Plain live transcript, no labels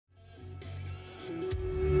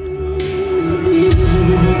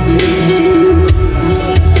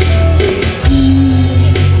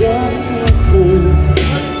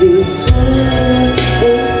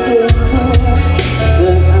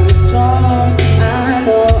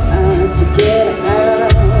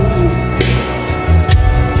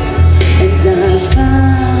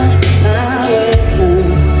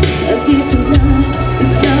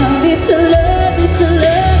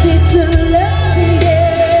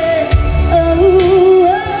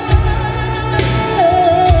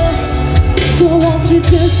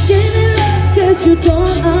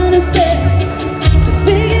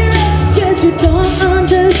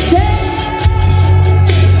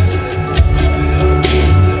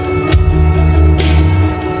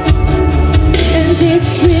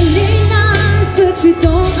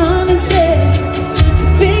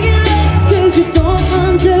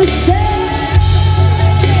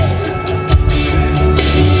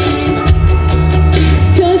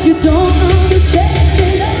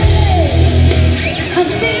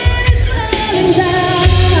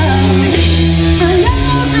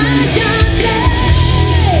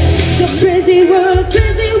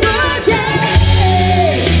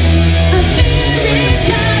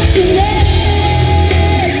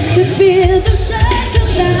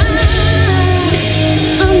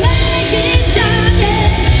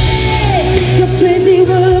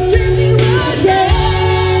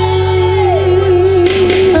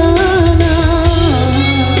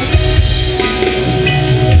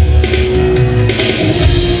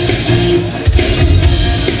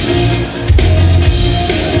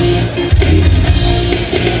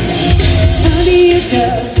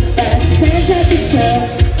girl that stands at the show,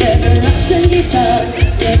 never rocks and guitars.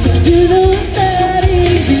 Yeah, 'cause you know I'm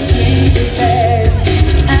studying between the stairs,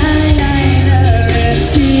 eyeliner and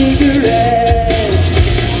cigarettes.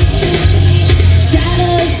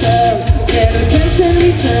 Shadows love, never comes in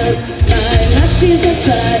return. My lashes don't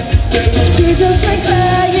try, but my teardrops like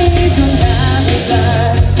flying don't have a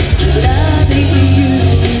glass. Loving you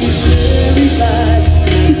should be fine,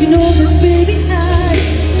 'cause you know that baby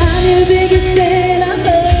I'm your biggest fan. I'm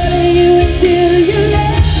holding you until you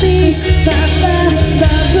let me. Papa,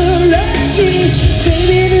 paparazzi,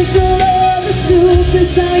 baby there's no other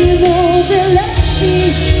superstar you know that let me.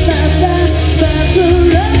 Papa,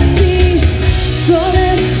 paparazzi,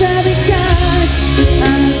 promise I'll be kind,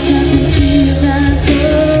 I'm stuck until I go.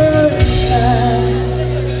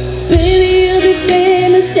 Baby you'll be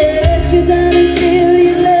famous, yes you're done until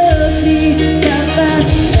you love me. Papa,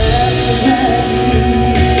 paparazzi.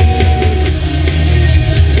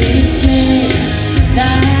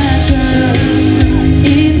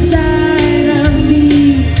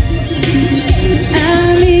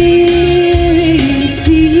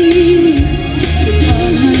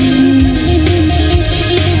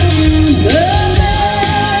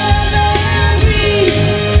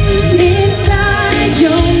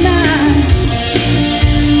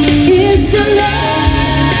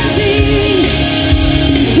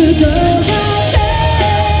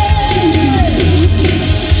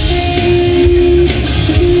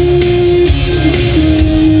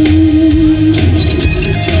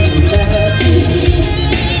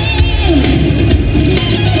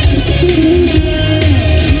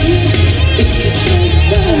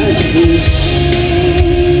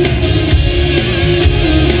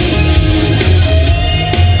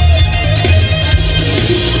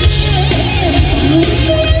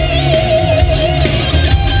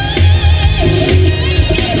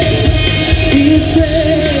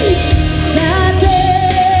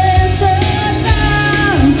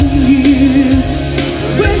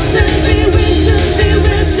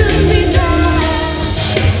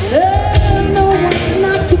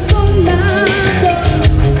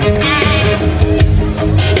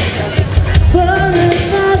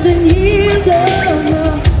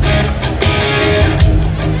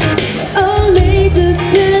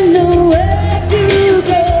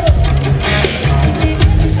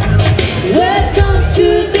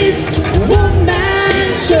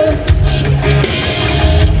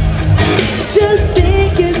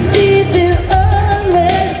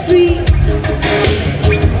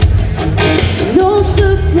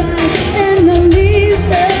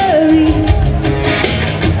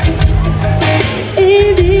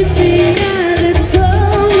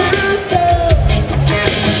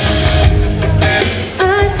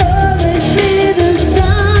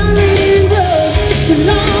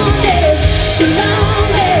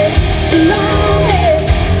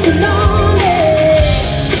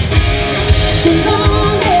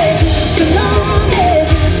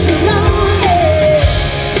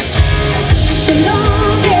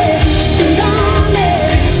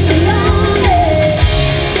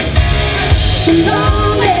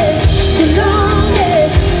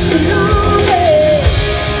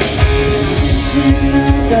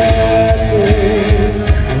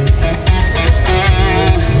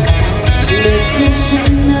 Listen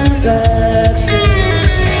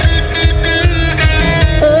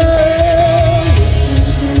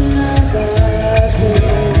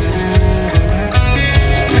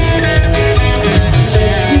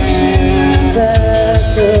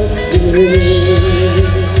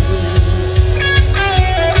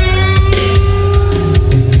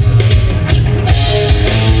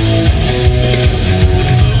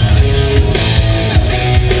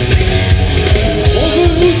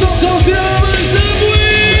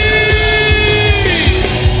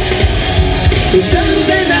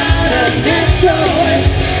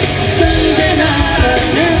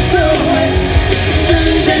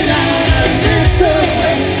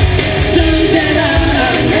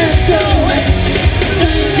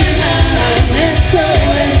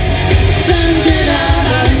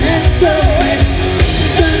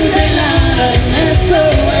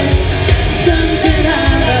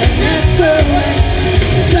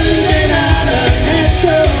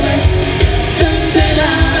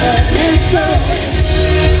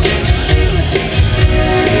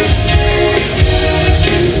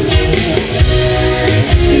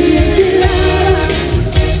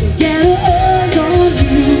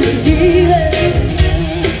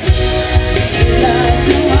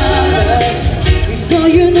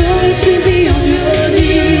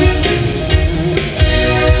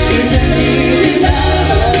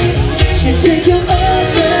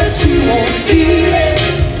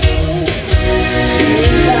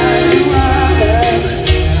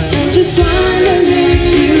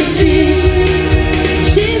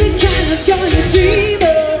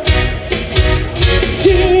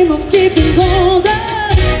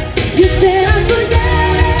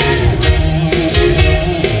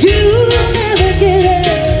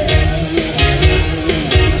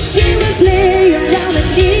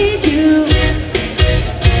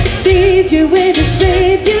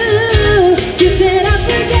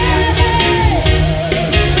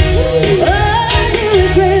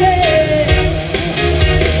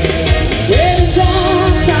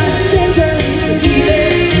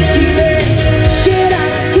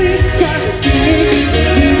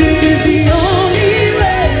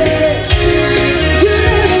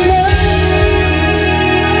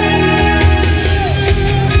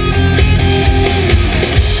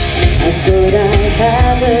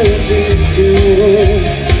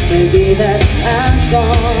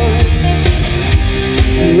gone.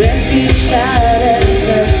 Refuge out and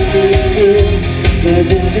touch me still, but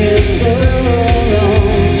this feels so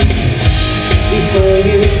wrong. Before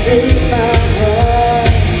you take my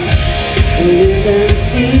heart, you can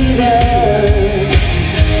see that.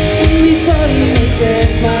 Before you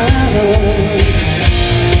take my heart,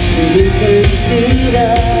 you can see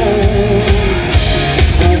that.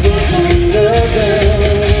 I've opened the door,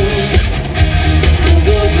 I've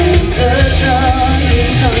opened the door.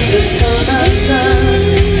 Here comes the summer sun,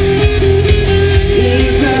 he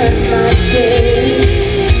burns my skin.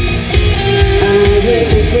 I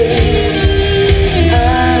wake again,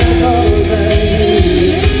 I'm over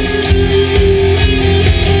you.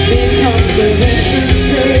 Here comes the winter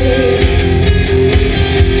spring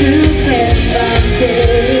to cleanse my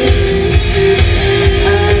skin.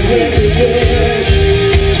 I wake again,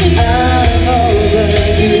 I'm over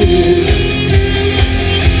you.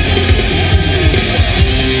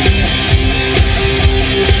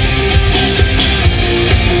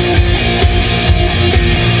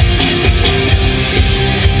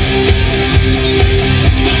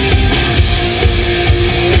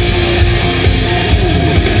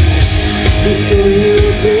 Before you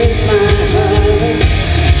take my heart,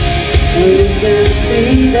 you can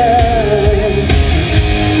see that.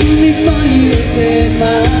 Before you take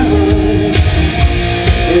my heart,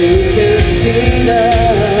 you can see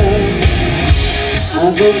that.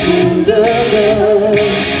 I've opened the door,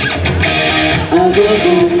 I've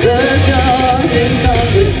opened the door. Here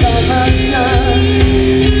comes the summer sun,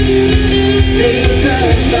 it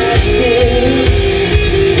burns my skin.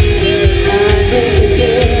 I wake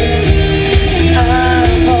again,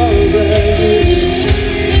 I'm over you.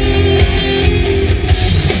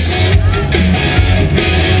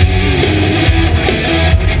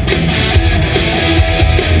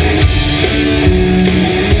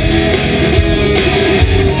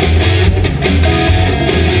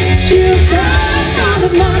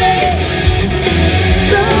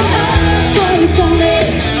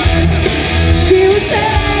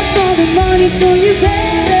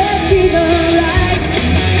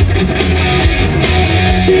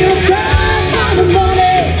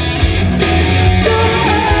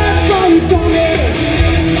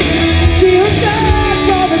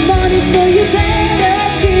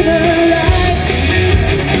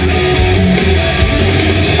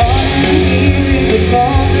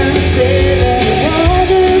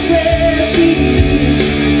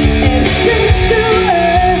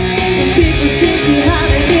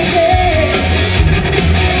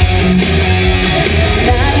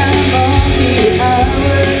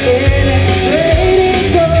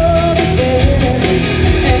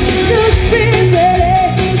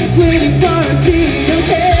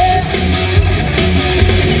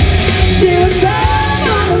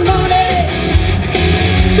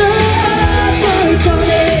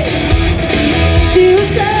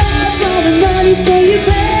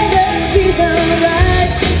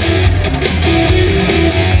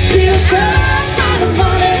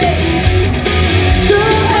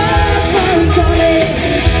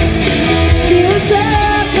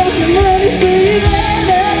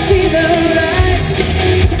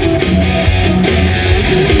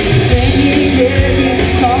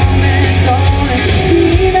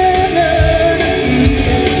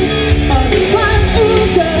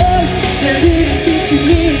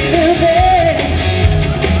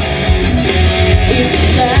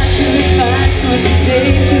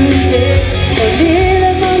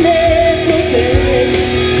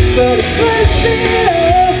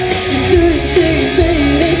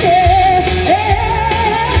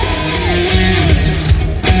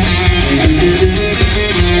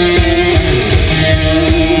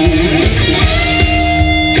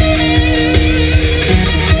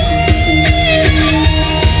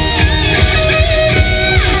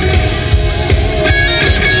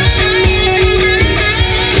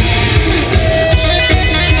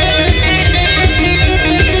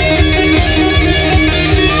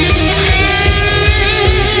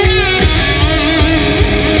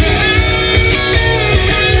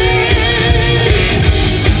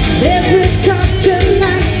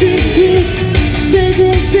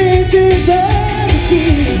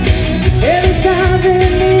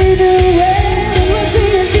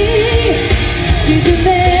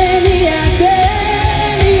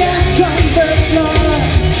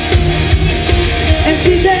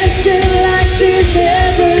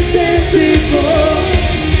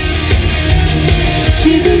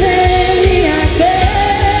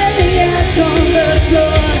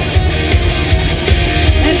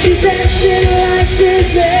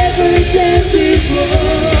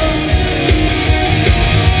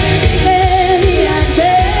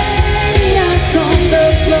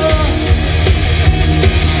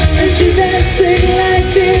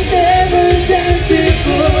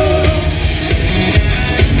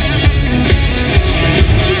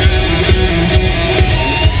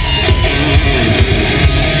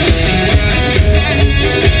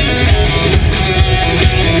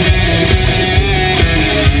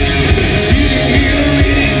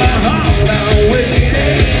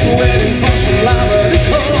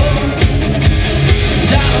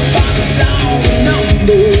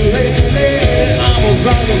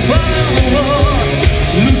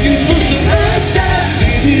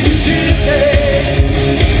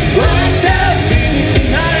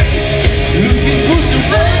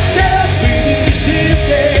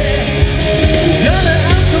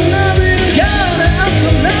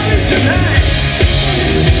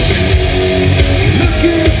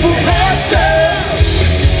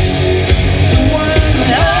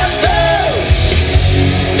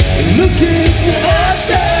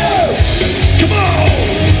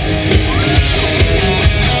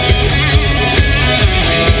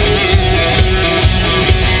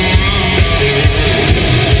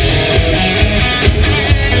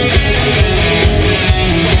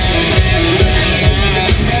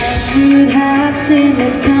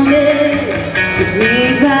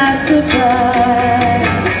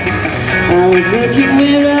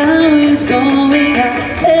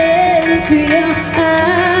 into your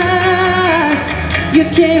eyes. You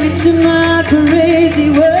came into my crazy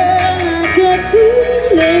world like a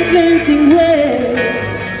cool and cleansing way.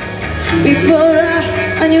 Before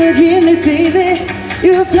I knew you'd hear me, baby,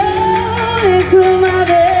 you were flowing through my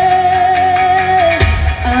veins.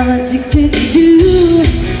 I'm addicted to you,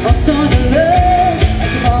 hooked on your love,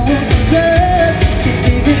 like a bomb from drug, keep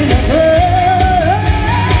giving up.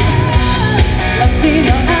 Lost in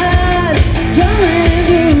your eyes, drawing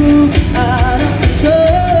blue, out of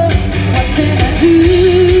control. What can I do?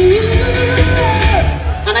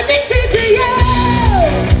 I'm addicted to you.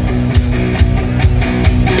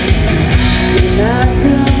 Your eyes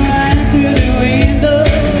come right through the window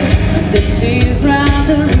that sees round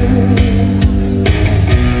the room.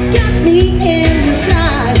 Got me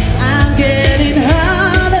hypnotized, I'm getting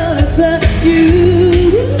hard on the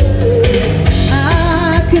perfume. I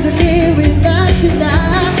couldn't live without you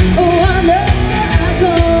now. Oh, I know I'd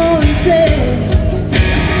go insane.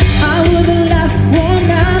 I wouldn't last one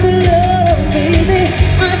night alone, baby.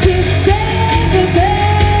 I could take the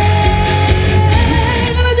pain.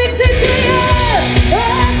 I'm addicted to you.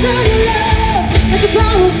 Hooked on your love, like a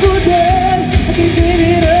powerful drug. I can give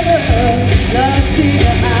it up. Lost in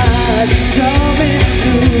your eyes, drawing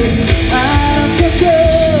through, out of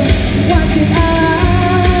control. What can I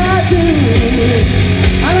do?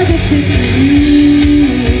 I'm addicted to you.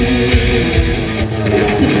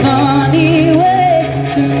 It's a funny way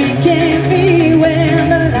to make ends meet when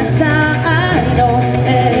the lights are out on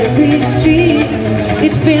every street.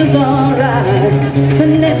 It feels alright, but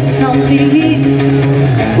never complete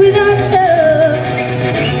without you.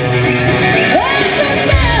 It's a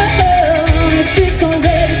love, if it's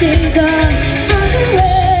already been done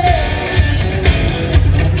underway.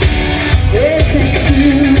 It takes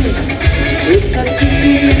two, it's up to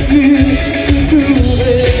me and you to prove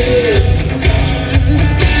it.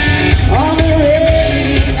 On the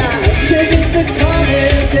rainy night, taking the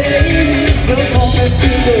corners days, no moment to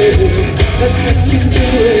live, but seconds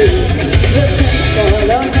away.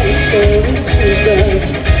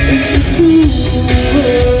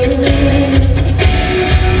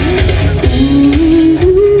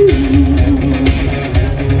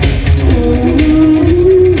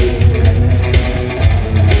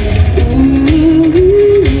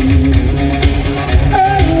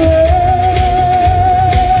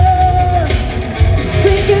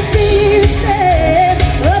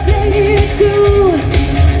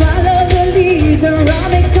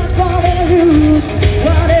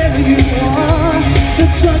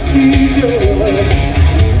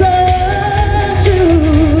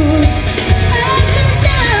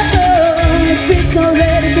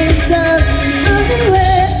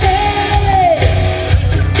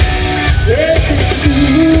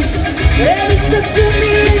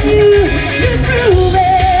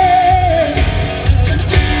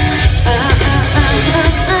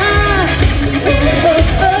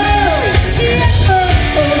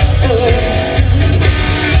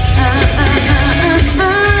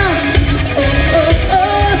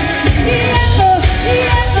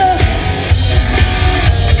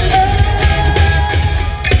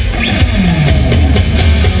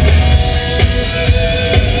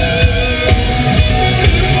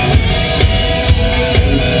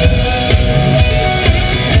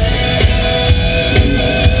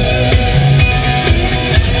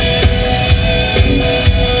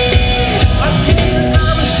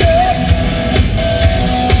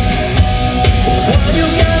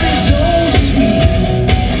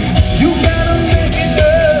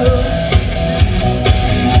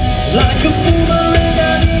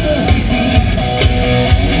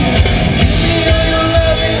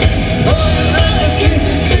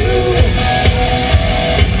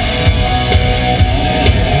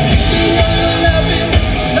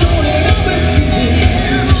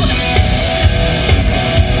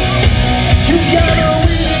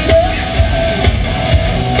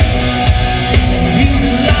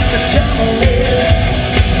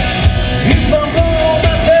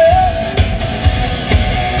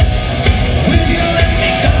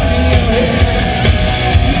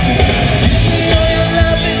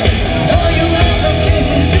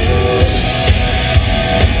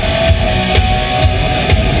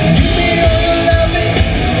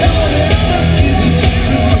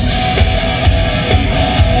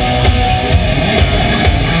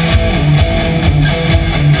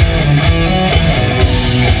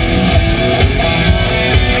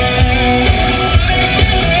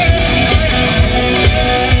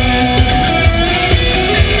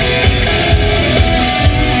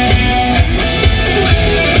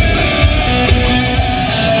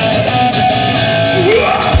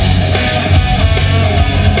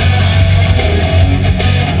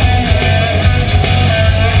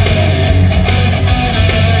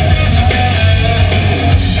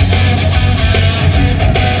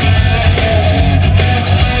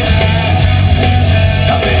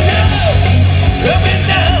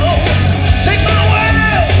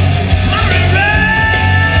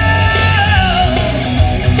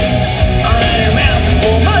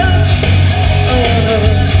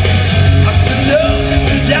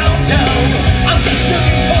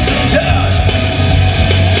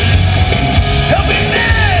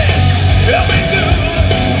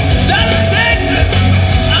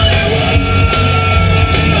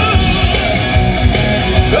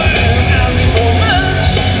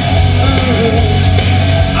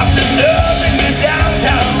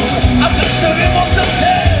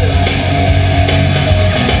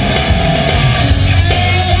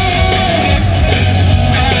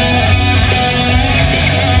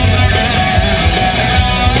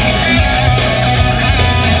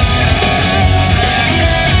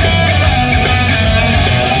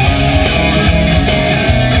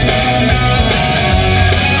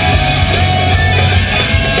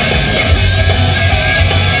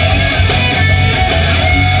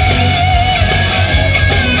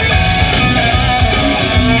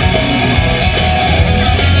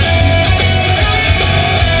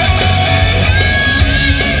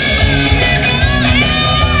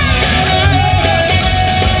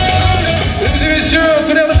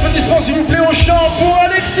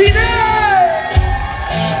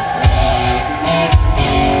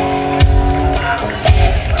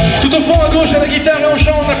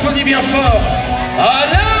 bien fort.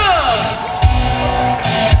 Alain!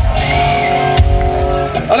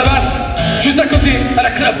 À la basse, juste à côté, à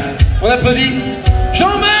la clope. On applaudit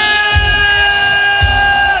Jean-Marc!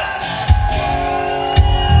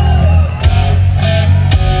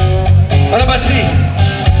 À la batterie,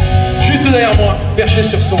 juste derrière moi, perché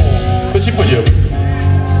sur son petit podium,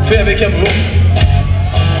 fait avec amour.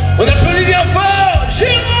 On applaudit bien fort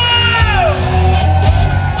Jérôme!